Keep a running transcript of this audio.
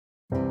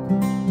Good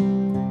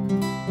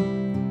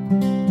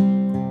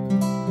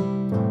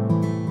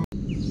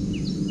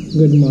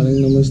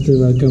morning, namaste,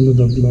 welcome to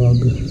the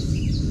vlog.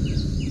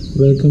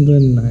 Welcome to a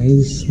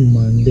nice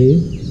Monday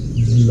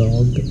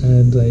vlog.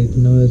 And right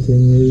now the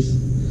thing is,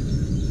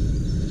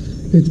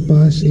 it's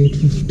past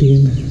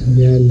 8:15.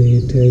 We are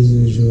late as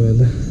usual.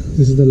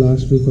 This is the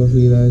last week of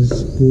Ira's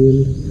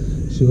school.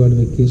 She got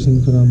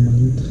vacation for a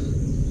month.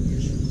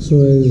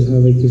 So is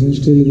her vacation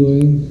still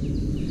going?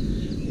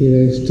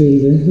 Ira is still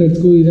there. Let's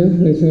go, Ira.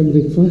 Let's have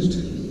breakfast.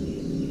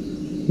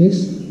 Yes?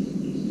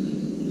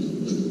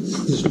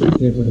 Just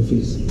looking at my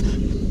face.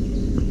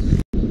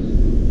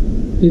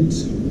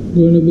 It's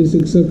going to be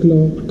 6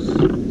 o'clock.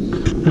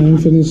 I'm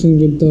finishing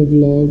with the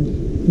vlog.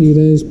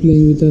 Ira is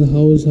playing with her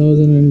house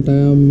an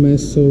entire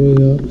mess over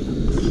here.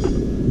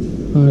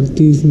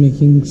 Aarti is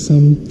making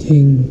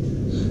something.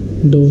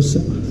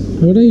 Dosa.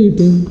 What are you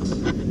eating?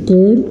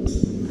 Curd?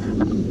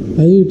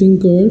 Are you eating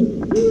curd?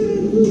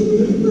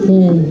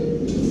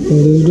 Oh,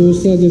 this is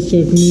dosa, this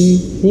chutney.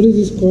 What is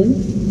this called?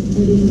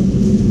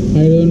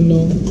 I don't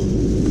know.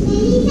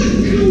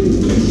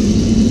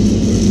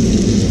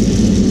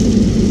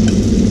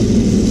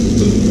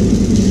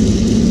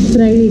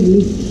 Fried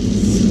idli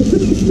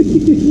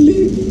idli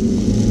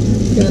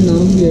क्या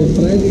नाम भी है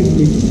fried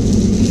idli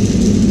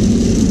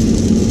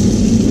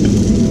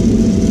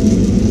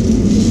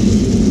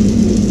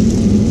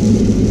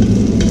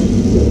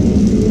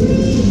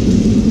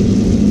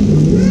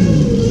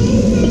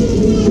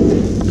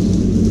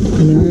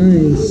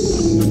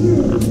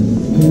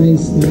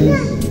nice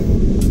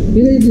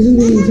ये this is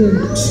going inside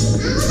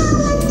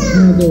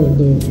हाँ दो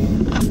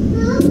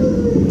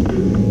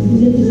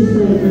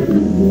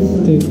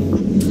take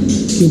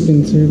keep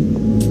inside.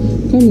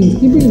 Come in,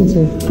 keep it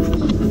inside.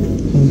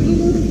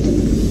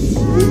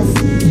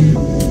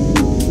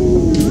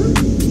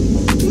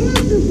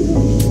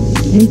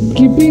 I'm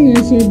keeping.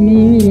 I said no,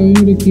 allowing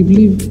you to keep.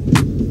 Leave.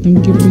 I'm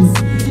keeping.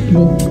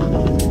 Go.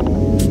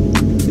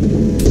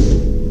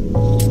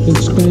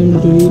 It's time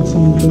to eat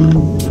something.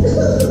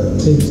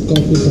 It's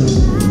coffee time.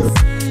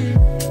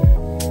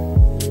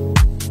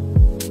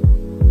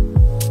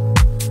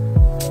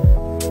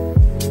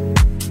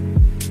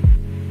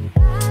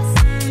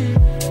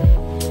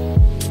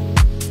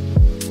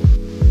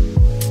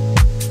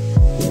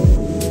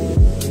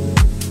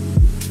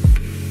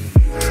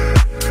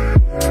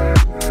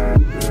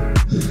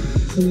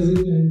 So this is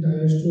the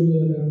entire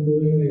studio that I'm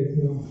doing right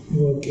now,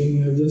 working.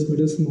 I've just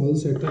made a small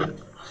setup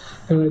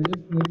and I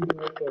just need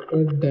my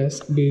proper desk,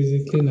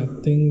 basically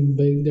nothing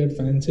big that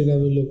fancy that I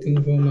was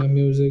looking for. My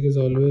music is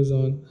always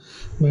on.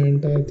 My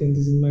entire thing,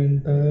 this is my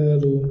entire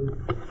room.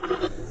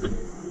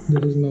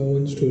 This is my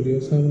own studio.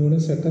 So I'm going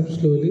to set up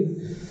slowly.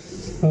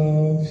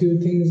 Few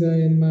things are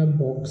in my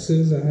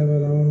boxes. I have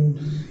around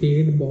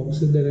 8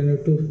 boxes that I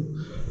need to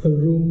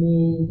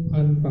remove,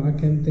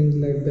 unpack and things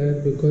like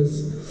that, because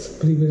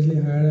previously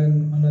I had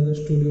another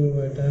studio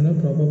at a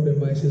proper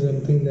premises,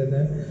 something like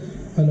that.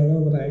 A lot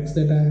of racks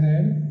that I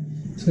had.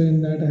 So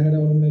in that I had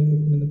all my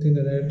equipment, things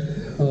like that.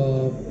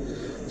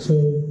 So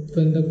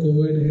when the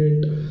COVID hit,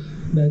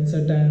 that's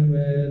a time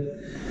where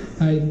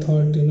I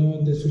thought,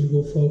 this will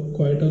go for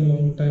quite a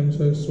long time.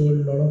 So I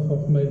sold a lot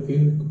of my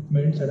few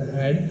equipment that I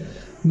had.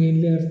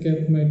 Mainly I've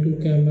kept my 2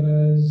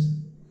 cameras,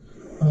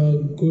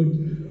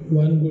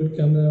 one good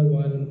camera,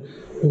 one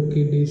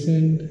okay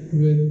decent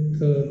with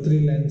 3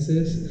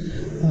 lenses.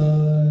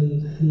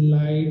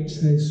 Lights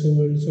I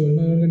sold, so I'm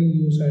not going to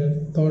use. I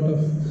thought of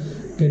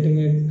getting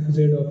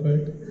rid of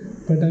it,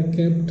 but I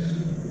kept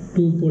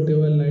 2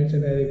 portable lights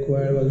that I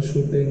required while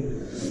shooting.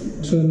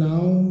 So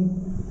now,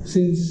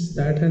 since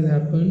that has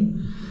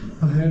happened,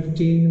 I have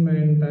changed my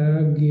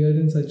entire gear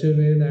in such a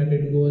way that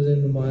it goes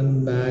in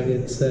one bag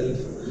itself.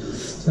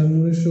 So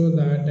I'm going to show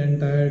that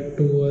entire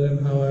tour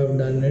and how I've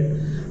done it.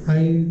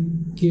 I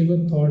gave a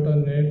thought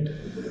on it,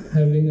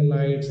 having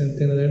lights and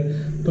things like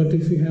that. But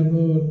if you have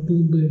a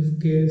 2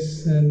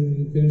 briefcase and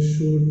you can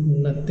shoot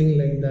nothing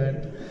like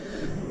that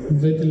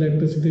with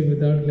electricity,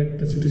 without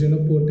electricity,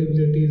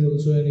 portability is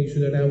also an issue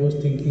that I was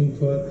thinking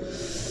for.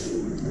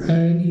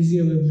 And easy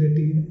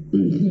availability,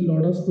 a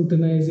lot of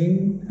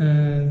scrutinizing,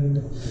 and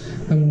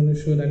I'm going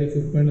to show that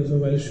equipment also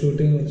while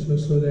shooting also.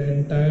 So the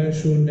entire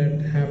shoot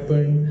that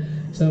happened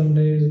some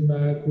days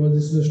back was,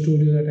 this is the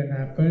studio that had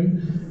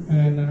happened,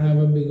 and I have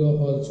a bigger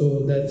hall,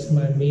 so that's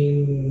my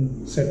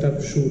main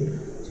setup shoot.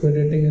 So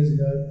editing is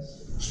here.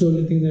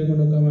 Slowly things are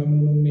going to come.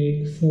 I'm going to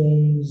make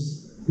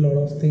foams, a lot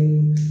of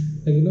things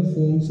like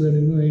foams so that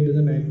it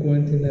doesn't echo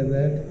and things like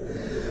that.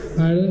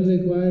 I don't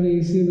require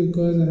AC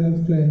because I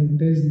have plenty.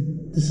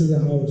 This is a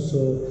house, so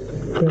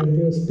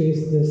plenty of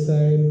space this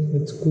side.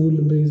 It's cool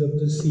breeze of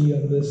the sea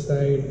on this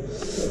side.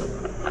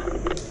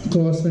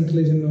 Cross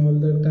ventilation all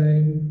the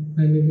time,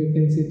 and if you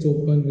can see, it's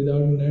open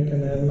without net,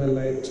 and I have my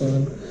lights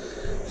on.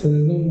 So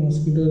there's no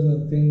mosquitoes,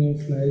 nothing, no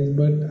flies.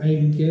 But I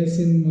guess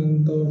in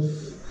month of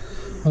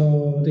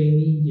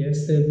rainy,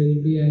 yes, there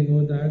will be. I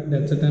know that.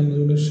 That's the time it's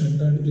going to shut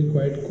down. It will be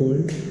quite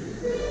cold.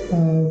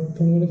 I'm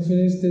going to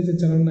finish this.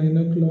 It's around 9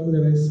 o'clock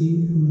that I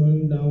see. I'm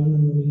going down.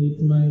 I'm going to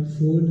eat my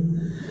food.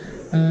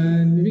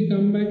 and if we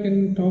come back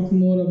and talk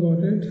more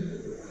about it,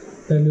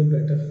 that'll be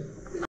better.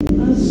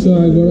 So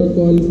I got a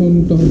call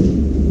from top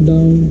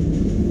down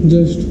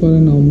just for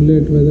an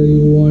omelette, whether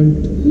you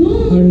want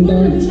anda.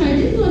 I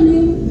didn't call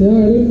you. Yeah,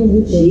 I don't know who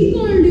called. She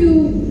called you.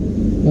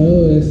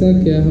 Oh, ऐसा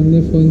क्या?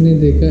 हमने phone नहीं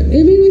देखा.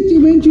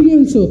 Eventually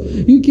also,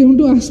 you came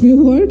to ask me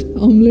what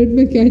omelette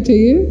में क्या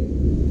चाहिए?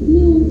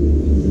 No,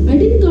 I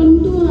didn't come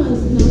to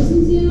ask. Now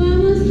since you know,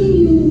 I'm asking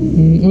you.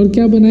 और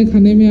क्या बनाए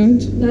खाने में आज?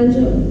 दाल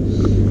चावल.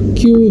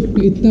 क्यों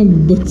इतना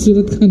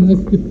बदसूरत खाना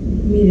क्यों?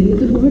 मेरे लिए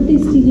तो बहुत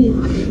टेस्टी है.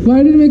 Why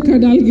did you make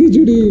dal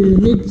khichdi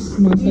mix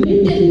masala? You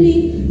didn't tell me.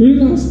 You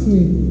didn't ask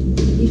me.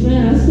 If I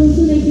ask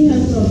also, like you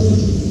have problem.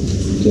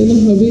 चलो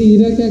अभी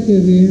हीरा क्या कह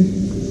रही है?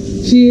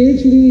 She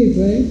didn't eat,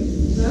 right?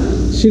 हाँ?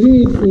 She didn't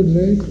eat food,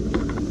 right?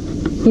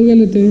 तो क्या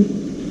लेते हैं?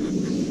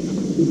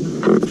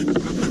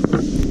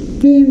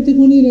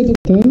 देखो नहीं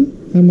रहता.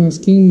 I'm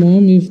asking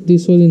mom if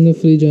this was in the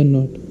fridge or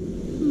not.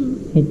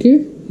 Okay?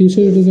 You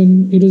said it was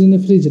in the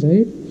fridge,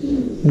 right?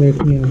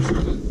 Let me ask.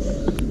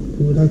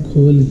 पूरा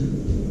खोल.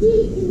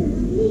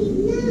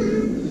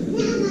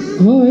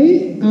 Hi,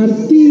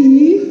 Aarti.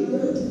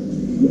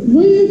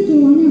 Why you have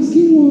come? I'm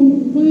asking mom.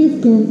 Why you have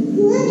come?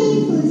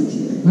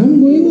 I'm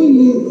going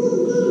only.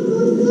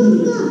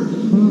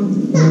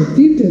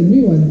 Aarti, tell me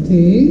one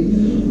thing.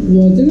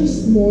 Was there a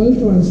small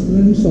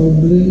transparent soft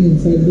drink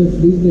inside the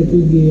fridge that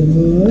you gave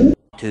her?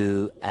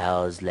 2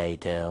 hours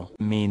later.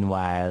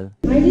 Meanwhile.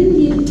 I didn't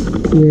give.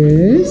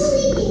 Yes.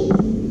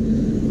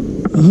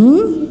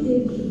 Huh?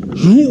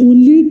 I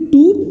only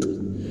took.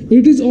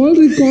 It is all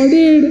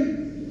recorded.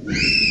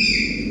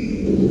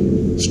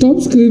 Stop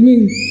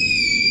screaming.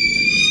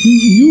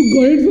 You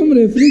got it from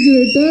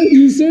refrigerator.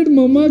 You said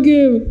mama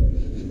gave.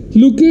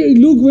 Look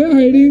where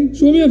hiding.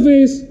 Show me your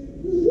face.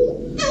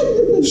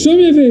 Show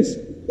me your face.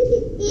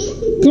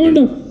 Come on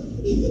down.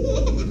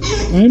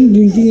 I'm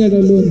drinking it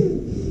alone.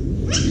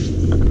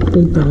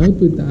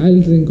 Pita,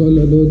 I'll drink all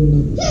alone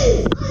now.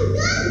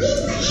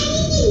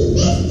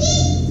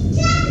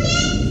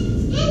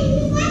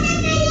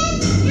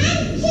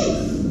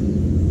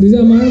 These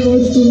are my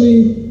words to me.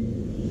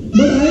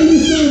 But I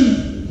listen.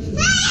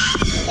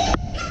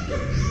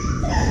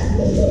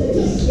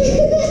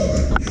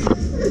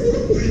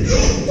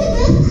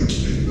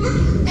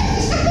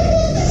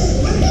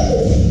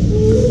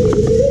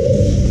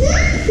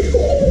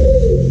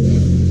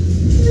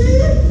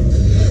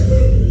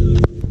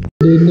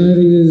 Dinner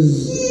is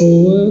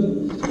over.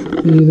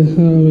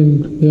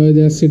 You're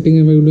just sitting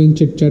and we're doing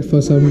chit chat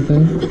for some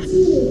time.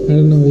 I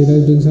don't know, Ira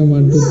is doing some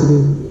 1, 2,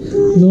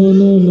 3. No.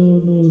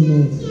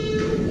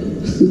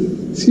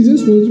 She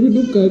just wants me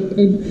to cut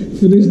and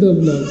finish the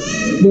vlog.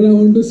 But I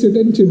want to sit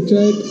and chit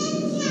chat.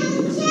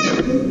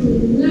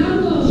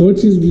 What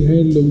she's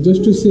behind, look,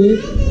 just to say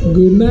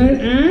good night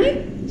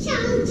and.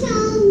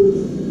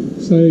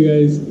 Sorry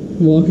guys,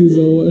 walk is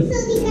over.